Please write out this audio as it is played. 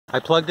I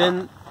plugged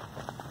in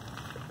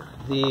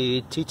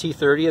the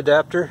TT30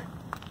 adapter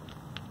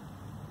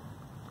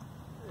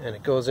and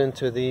it goes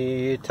into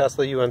the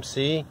Tesla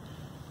UMC.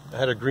 I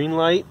had a green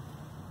light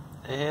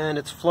and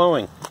it's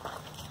flowing.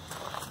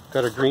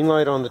 Got a green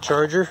light on the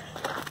charge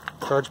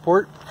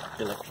port.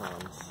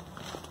 Electrons.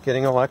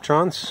 Getting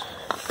electrons.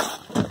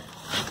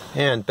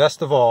 And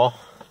best of all,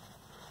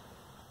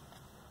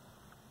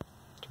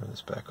 turn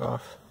this back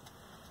off.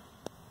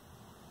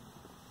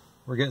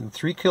 We're getting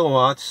 3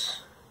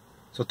 kilowatts,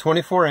 so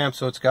 24 amps,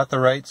 so it's got the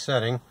right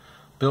setting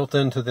built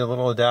into the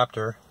little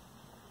adapter.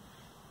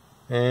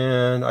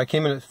 And I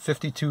came in at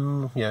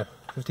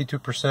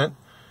 52%,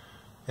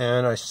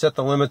 and I set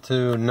the limit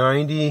to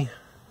 90-ish.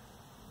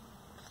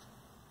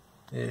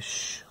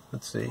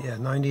 Let's see, yeah,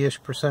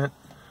 90-ish percent.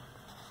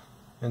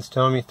 And it's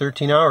telling me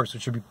 13 hours,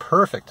 which would be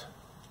perfect.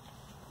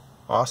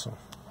 Awesome.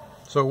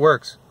 So it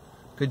works.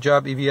 Good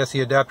job,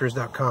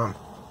 evseadapters.com.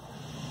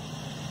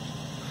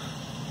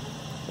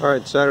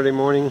 Alright, Saturday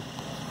morning,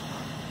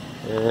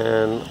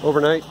 and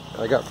overnight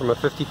I got from a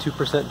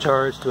 52%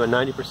 charge to a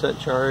 90%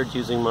 charge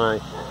using my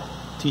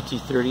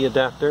TT30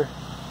 adapter.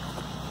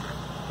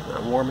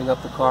 I'm warming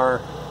up the car.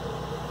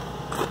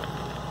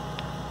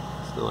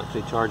 Still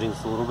actually charging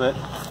just a little bit.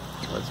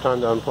 So it's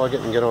time to unplug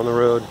it and get on the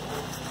road.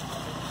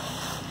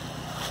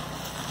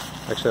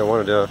 Actually, I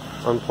wanted to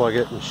unplug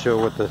it and show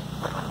what the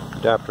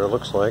adapter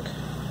looks like.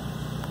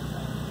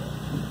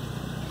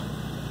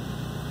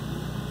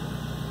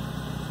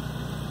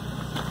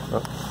 Oh,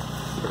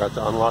 forgot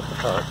to unlock the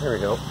car. There we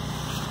go.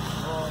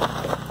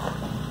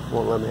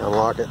 Won't let me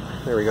unlock it.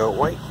 There we go.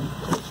 White.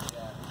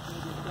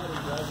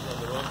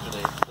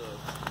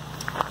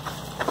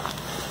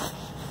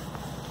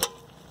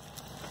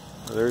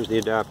 There's the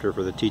adapter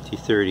for the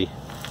TT30.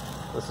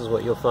 This is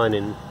what you'll find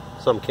in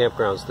some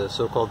campgrounds, the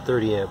so-called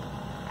 30 amp.